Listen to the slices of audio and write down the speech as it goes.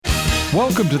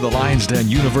Welcome to the Lion's Den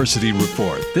University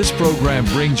Report. This program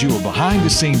brings you a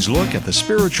behind-the-scenes look at the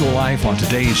spiritual life on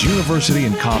today's university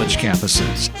and college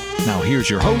campuses. Now here's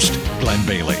your host, Glenn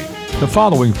Bailey. The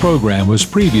following program was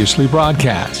previously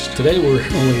broadcast. Today we're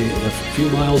only a few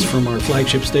miles from our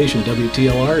flagship station,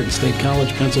 WTLR, in State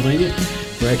College, Pennsylvania.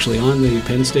 We're actually on the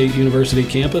Penn State University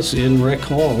campus in Rec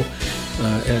Hall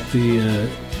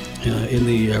in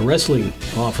the wrestling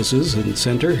offices and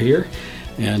center here.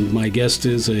 And my guest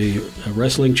is a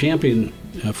wrestling champion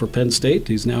for Penn State.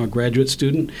 He's now a graduate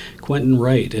student, Quentin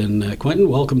Wright. And Quentin,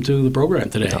 welcome to the program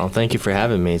today. Oh, thank you for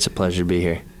having me. It's a pleasure to be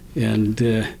here. And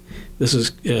this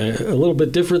is a little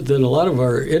bit different than a lot of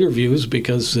our interviews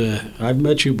because I've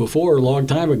met you before a long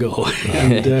time ago.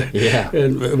 And, yeah.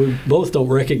 And we both don't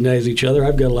recognize each other.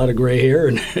 I've got a lot of gray hair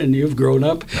and you've grown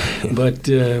up. But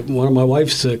one of my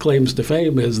wife's claims to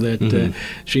fame is that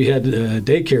she had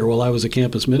daycare while I was a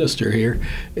campus minister here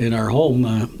in our home.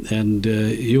 And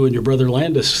you and your brother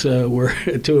Landis were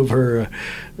two of her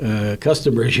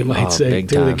customers, you might say,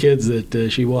 two of the kids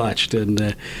that she watched.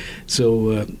 And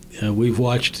so we've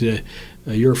watched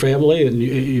your family and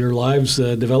your lives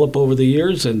develop over the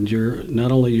years, and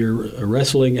not only your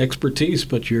wrestling expertise,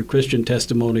 but your Christian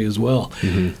testimony as well.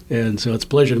 Mm-hmm. And so it's a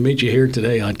pleasure to meet you here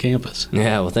today on campus.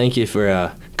 Yeah, well, thank you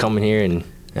for coming here and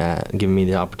giving me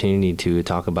the opportunity to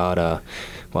talk about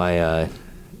why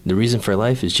the reason for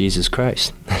life is Jesus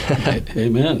Christ. Right.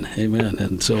 Amen.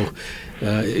 And so,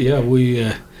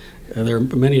 there are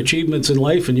many achievements in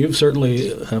life, and you've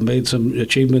certainly made some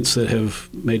achievements that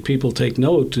have made people take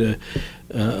note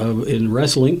in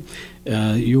wrestling.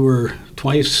 You were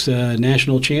twice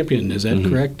national champion, is that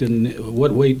correct? And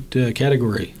what weight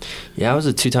category? Yeah, I was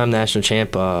a two-time national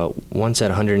champ, once at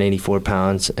 184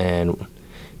 pounds, and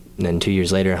then 2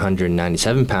 years later,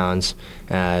 197 pounds.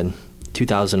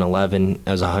 2011,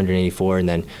 I was 184, and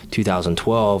then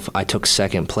 2012, I took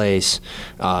second place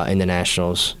in the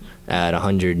nationals at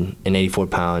 184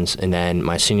 pounds, and then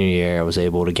my senior year I was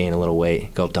able to gain a little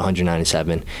weight, go up to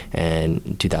 197, and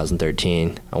in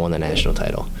 2013 I won the national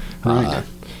title. Right.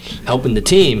 Helping the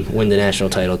team win the national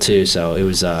title too, so it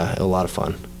was a lot of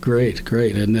fun. Great.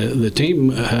 And the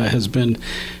team has been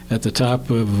at the top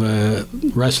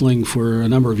of wrestling for a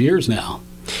number of years now.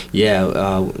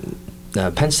 Yeah,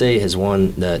 Penn State has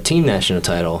won the team national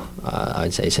title,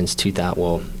 I'd say,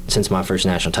 since my first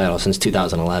national title, since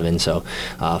 2011. So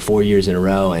 4 years in a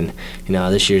row, and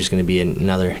this year is going to be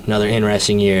another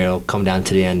interesting year. It'll come down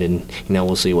to the end, and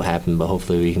we'll see what happens. But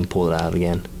hopefully we can pull it out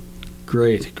again.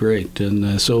 Great.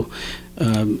 And so,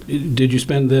 did you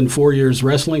spend then 4 years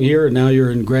wrestling here, and now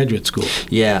you're in graduate school?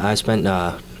 Yeah, I spent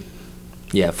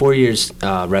 4 years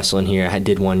wrestling here. I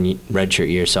did one redshirt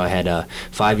year, so I had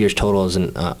 5 years total as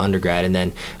an undergrad, and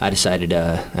then I decided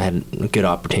I had a good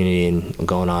opportunity in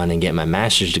going on and getting my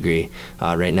master's degree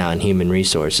right now in human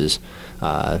resources,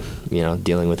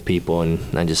 dealing with people, and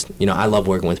I just, I love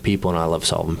working with people, and I love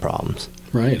solving problems.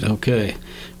 Right, okay.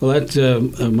 Well,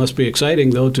 that must be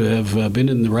exciting, though, to have been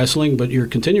in the wrestling, but you're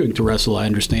continuing to wrestle, I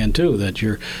understand, too, that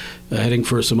you're heading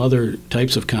for some other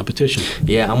types of competition.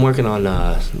 Yeah, I'm working on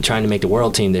trying to make the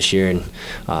world team this year, and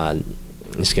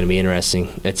it's going to be interesting.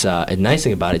 It's a nice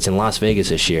thing about it, it's in Las Vegas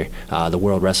this year, the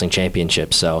World Wrestling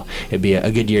Championship, so it'd be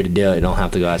a good year to do it. You don't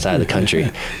have to go outside of the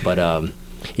country. But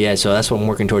yeah, so that's what I'm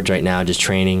working towards right now, just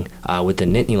training with the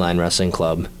Nittany Lion Wrestling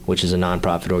Club, which is a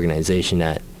nonprofit organization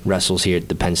that wrestles here at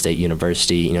the Penn State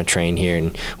University, train here,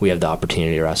 and we have the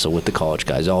opportunity to wrestle with the college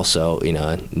guys also,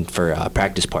 for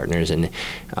practice partners, and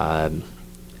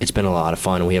it's been a lot of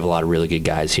fun. We have a lot of really good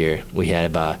guys here. We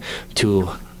have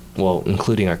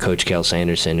including our coach, Cale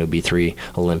Sanderson, who would be 3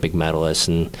 Olympic medalists,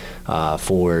 and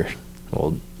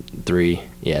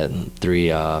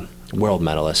 3 world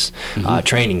medalists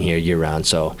training here year-round,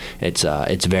 so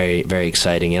it's very, very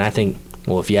exciting, and I think,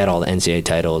 well, if you had all the NCAA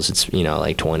titles, it's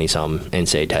like 20-some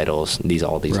NCAA titles.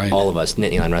 Right. All of us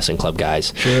Nittany Lion Wrestling Club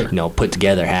guys, sure, put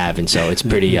together have, and so it's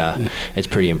pretty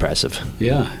impressive.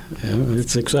 Yeah,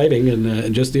 it's exciting,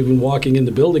 and just even walking in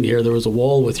the building here, there was a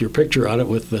wall with your picture on it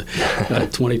with the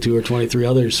 22 or 23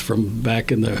 others from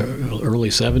back in the early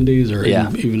 70s or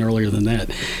even earlier than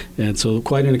that, and so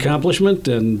quite an accomplishment.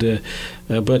 And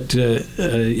but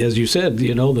as you said,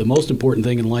 the most important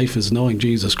thing in life is knowing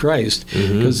Jesus Christ,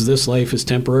 because this life is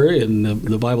temporary, and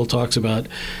the Bible talks about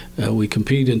we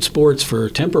compete in sports for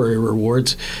temporary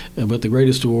rewards, but the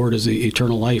greatest reward is the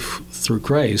eternal life through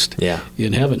Christ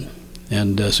in heaven.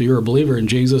 And so you're a believer in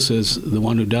Jesus as the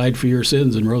one who died for your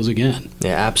sins and rose again.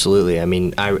 Yeah, absolutely. I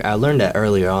mean, I learned that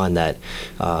earlier on that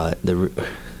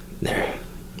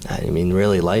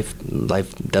really life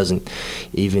doesn't,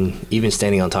 even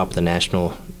standing on top of the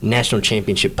national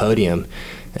championship podium,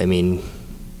 I mean,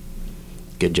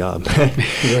 good job.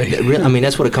 Right. I mean,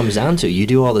 that's what it comes down to. You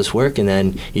do all this work, and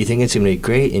then you think it's going to be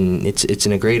great, and it's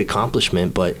a great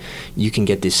accomplishment, but you can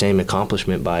get the same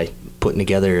accomplishment by putting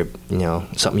together,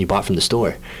 something you bought from the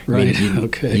store. Right. I mean,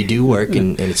 Okay. You do work,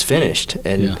 and it's finished,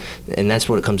 and that's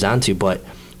what it comes down to. But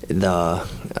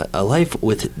a life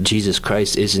with Jesus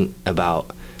Christ isn't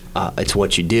about it's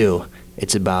what you do.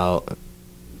 It's about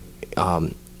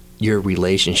your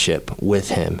relationship with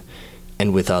Him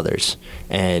and with others.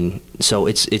 And so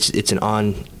it's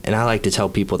and I like to tell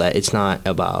people that it's not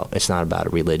about a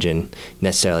religion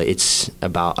necessarily. It's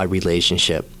about a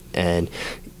relationship. And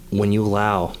when you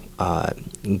allow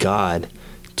God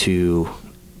to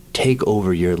take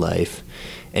over your life,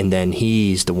 and then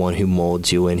He's the one who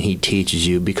molds you and He teaches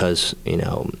you, because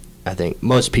I think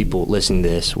most people listening to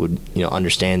this would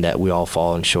understand that we all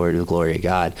fall short of the glory of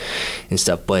God and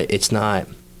stuff, but it's not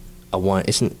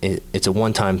it's a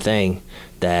one-time thing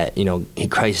that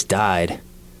Christ died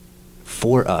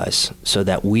for us so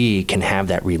that we can have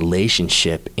that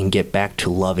relationship and get back to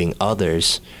loving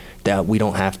others, that we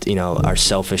don't have to our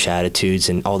selfish attitudes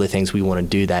and all the things we want to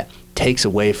do that takes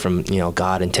away from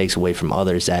God and takes away from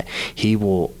others, that He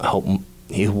will help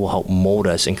mold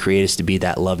us and create us to be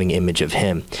that loving image of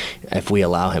Him if we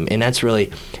allow Him. And that's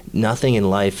really, nothing in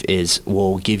life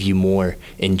will give you more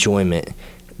enjoyment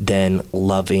than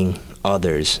loving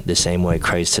others the same way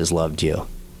Christ has loved you.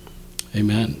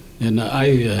 Amen. And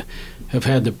I have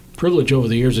had the privilege over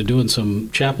the years of doing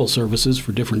some chapel services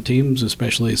for different teams,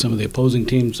 especially some of the opposing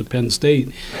teams at Penn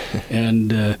State.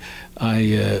 And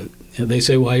they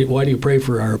say, why do you pray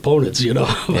for our opponents,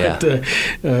 But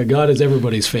God is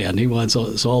everybody's fan. He wants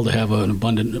us all to have an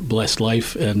abundant, blessed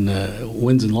life, and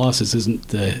wins and losses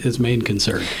isn't his main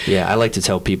concern. Yeah, I like to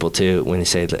tell people, too, when they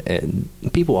say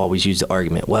that, people always use the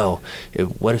argument, well,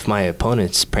 what if my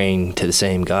opponent's praying to the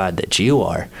same God that you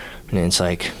are? And it's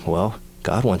like, well,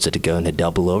 God wants it to go into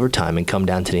double overtime and come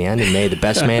down to the end, and may the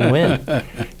best man win.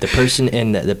 The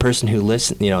person who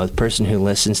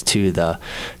listens to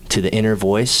the inner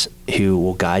voice, who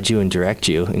will guide you and direct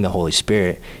you in the Holy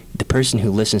Spirit, the person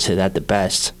who listens to that the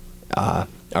best,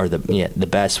 the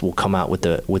best will come out with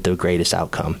the greatest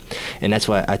outcome. And that's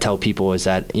what I tell people is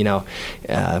that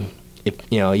if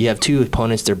you have two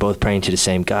opponents, they're both praying to the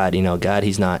same God. God,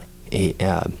 He's not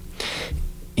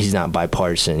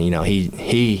bipartisan.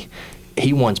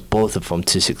 He wants both of them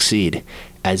to succeed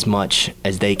as much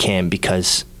as they can,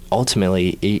 because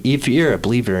ultimately, if you're a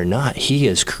believer or not, He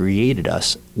has created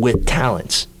us with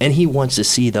talents, and He wants to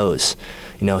see those.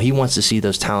 He wants to see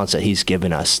those talents that He's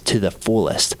given us to the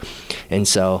fullest. And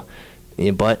so,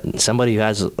 but somebody who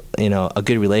has a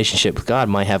good relationship with God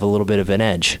might have a little bit of an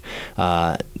edge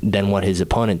than what his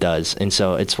opponent does. And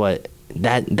so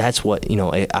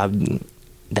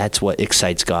that's what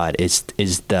excites God, is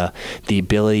the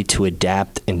ability to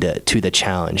adapt to the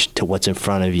challenge, to what's in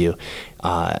front of you,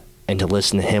 and to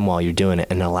listen to Him while you're doing it,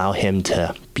 and allow Him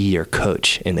to be your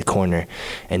coach in the corner.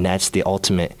 And that's the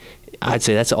ultimate, I'd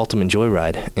say that's the ultimate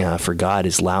joyride for God,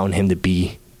 is allowing Him to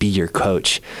be your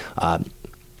coach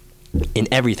in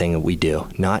everything that we do,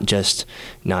 not just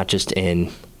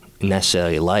in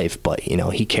necessarily life, but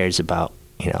He cares about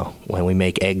when we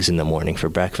make eggs in the morning for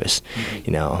breakfast.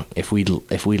 If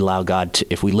we allow God to,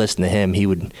 if we listen to Him, He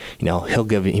would,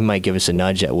 He might give us a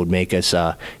nudge that would make us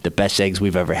the best eggs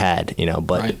we've ever had.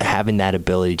 But right. Having that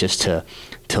ability just to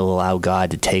allow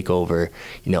God to take over,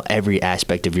 every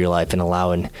aspect of your life, and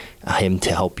allowing Him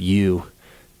to help you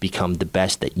become the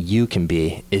best that you can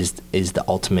be is the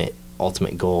ultimate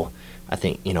goal. I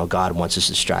think God wants us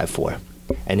to strive for,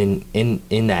 and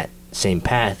in that same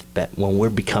path, but when we're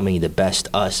becoming the best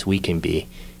us we can be,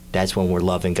 that's when we're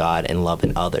loving God and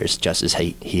loving others just as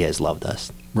He has loved us.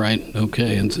 Right.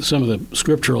 Okay. And some of the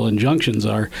scriptural injunctions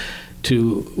are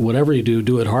to, whatever you do,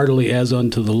 do it heartily as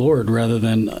unto the Lord rather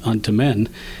than unto men.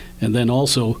 And then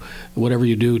also, whatever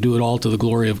you do, do it all to the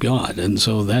glory of God. And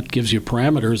so that gives you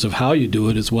parameters of how you do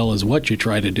it, as well as what you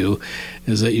try to do,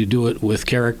 is that you do it with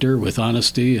character, with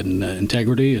honesty and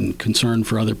integrity and concern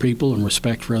for other people and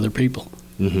respect for other people.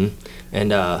 Mm-hmm.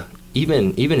 And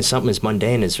even something as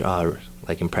mundane as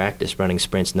like in practice, running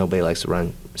sprints. Nobody likes to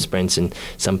run sprints, and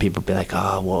some people be like,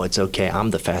 "Oh, well, it's okay. I'm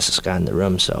the fastest guy in the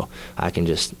room, so I can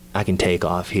take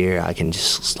off here. I can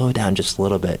just slow down just a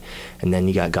little bit." And then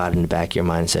you got God in the back of your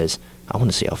mind and says, "I want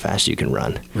to see how fast you can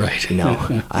run." Right.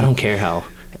 I don't care how.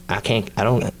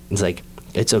 It's like,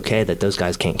 it's okay that those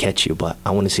guys can't catch you, but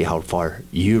I want to see how far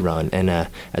you run. And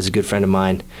as a good friend of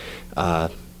mine,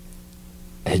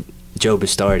 Joe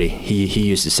Bastardi, he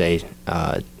used to say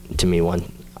to me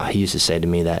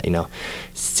that,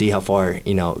 see how far,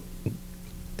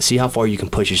 see how far you can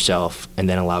push yourself, and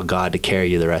then allow God to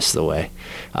carry you the rest of the way.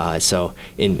 So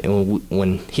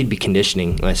when he'd be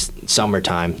conditioning,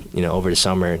 summertime, over the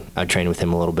summer, I'd train with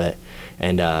him a little bit,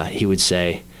 and he would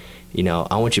say,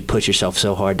 I want you to push yourself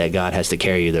so hard that God has to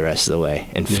carry you the rest of the way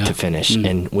and to finish,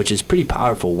 and which is pretty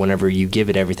powerful whenever you give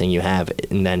it everything you have,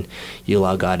 and then you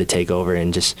allow God to take over.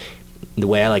 And just the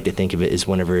way I like to think of it is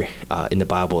whenever in the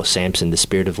Bible, Samson, the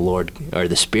Spirit of the Lord, or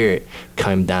the Spirit,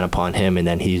 came down upon him, and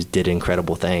then he did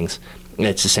incredible things.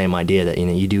 It's the same idea that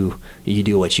you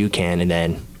do what you can, and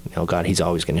then God, He's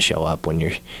always going to show up when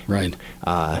you're right,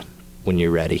 when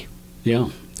you're ready. Yeah.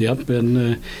 Yep.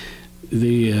 And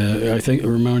I think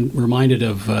reminded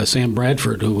of Sam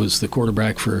Bradford, who was the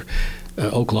quarterback for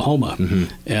Oklahoma,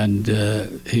 and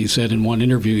he said in one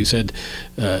interview, he said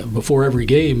before every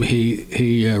game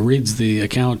he reads the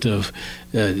account of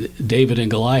David and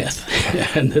Goliath,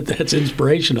 and that's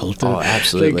inspirational.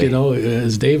 Absolutely. Think,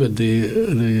 as David,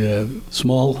 the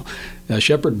small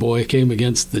shepherd boy, came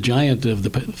against the giant of the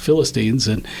Philistines,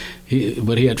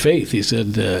 but he had faith. He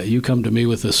said, "You come to me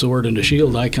with a sword and a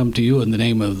shield; I come to you in the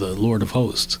name of the Lord of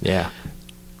hosts." Yeah,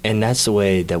 and that's the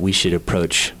way that we should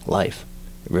approach life.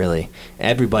 Really,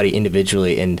 everybody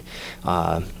individually, and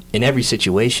in every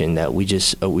situation that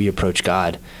we approach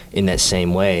God in that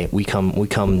same way. We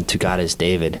come to God as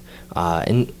David.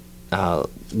 And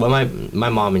what my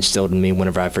mom instilled in me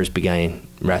whenever I first began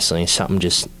wrestling is something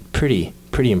just pretty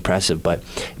impressive. But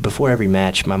before every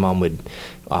match, my mom would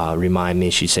remind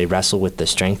me. She'd say, "Wrestle with the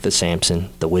strength of Samson,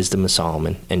 the wisdom of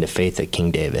Solomon, and the faith of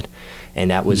King David." And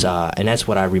that was, and that's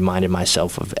what I reminded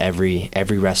myself of every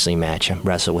wrestling match. I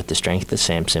wrestle with the strength of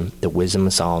Samson, the wisdom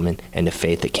of Solomon, and the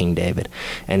faith of King David.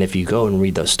 And if you go and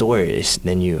read those stories,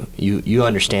 then you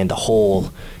understand the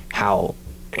whole how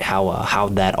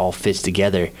that all fits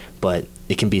together. But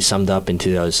it can be summed up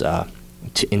into those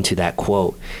into that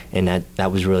quote, and that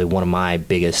was really one of my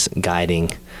biggest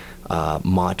guiding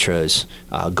mantras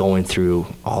going through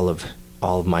all of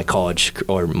my college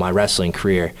or my wrestling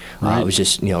career. Right. I was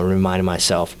just reminding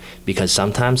myself, because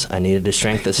sometimes I needed the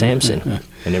strength of Samson,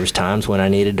 and there was times when I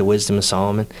needed the wisdom of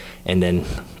Solomon, and then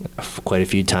quite a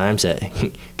few times that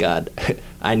God,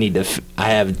 I'm going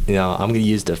to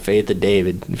use the faith of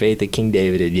David, faith of King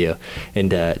David in you, and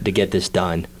to get this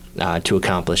done, to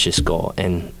accomplish this goal.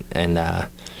 And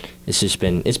it's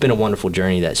been a wonderful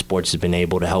journey that sports has been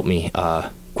able to help me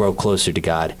grow closer to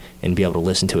God and be able to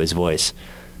listen to His voice.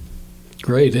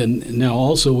 Great. And now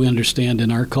also we understand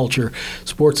in our culture,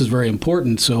 sports is very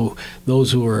important. So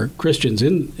those who are Christians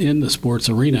in the sports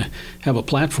arena have a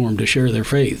platform to share their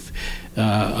faith.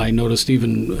 I noticed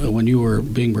even when you were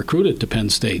being recruited to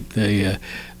Penn State, the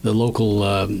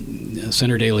local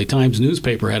Center Daily Times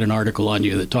newspaper had an article on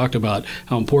you that talked about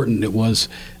how important it was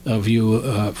of you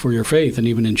for your faith, and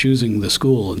even in choosing the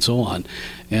school and so on.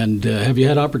 And have you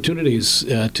had opportunities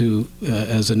to,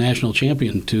 as a national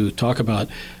champion, to talk about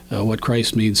what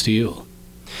Christ means to you?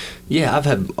 Yeah, I've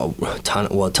had a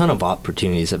ton of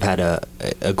opportunities. I've had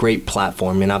a great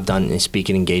platform, and I've done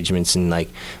speaking engagements, and I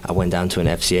went down to an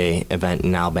FCA event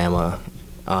in Alabama.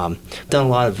 Done a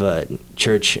lot of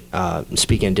church,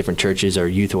 speaking in different churches or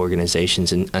youth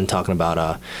organizations, and talking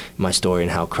about my story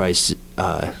and how Christ, is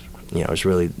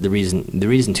really the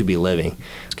reason to be living.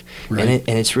 Right.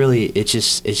 And it's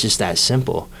just that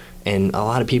simple. And a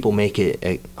lot of people make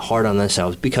it hard on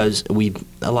themselves, because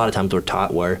a lot of times we're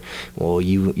taught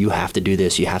you have to do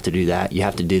this, you have to do that, you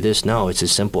have to do this. No, it's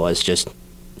as simple as just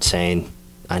saying,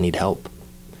 I need help.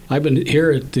 I've been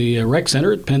here at the Rec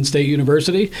Center at Penn State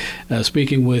University,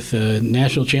 speaking with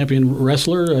national champion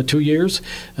wrestler 2 years,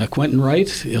 Quentin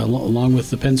Wright, along with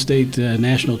the Penn State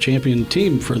national champion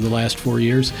team for the last 4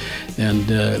 years. And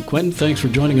Quentin, thanks for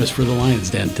joining us for the Lions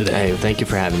Den today. Hey, thank you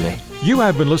for having me. You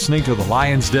have been listening to the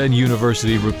Lions Den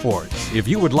University Report. If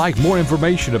you would like more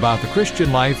information about the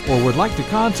Christian life, or would like to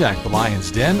contact the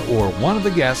Lions Den or one of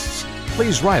the guests,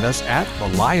 please write us at the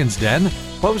Lions Den,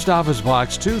 Post Office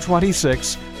Box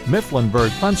 226,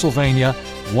 Mifflinburg, Pennsylvania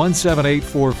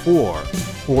 17844,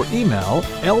 or email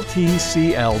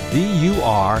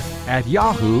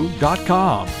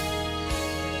ltcldur@yahoo.com.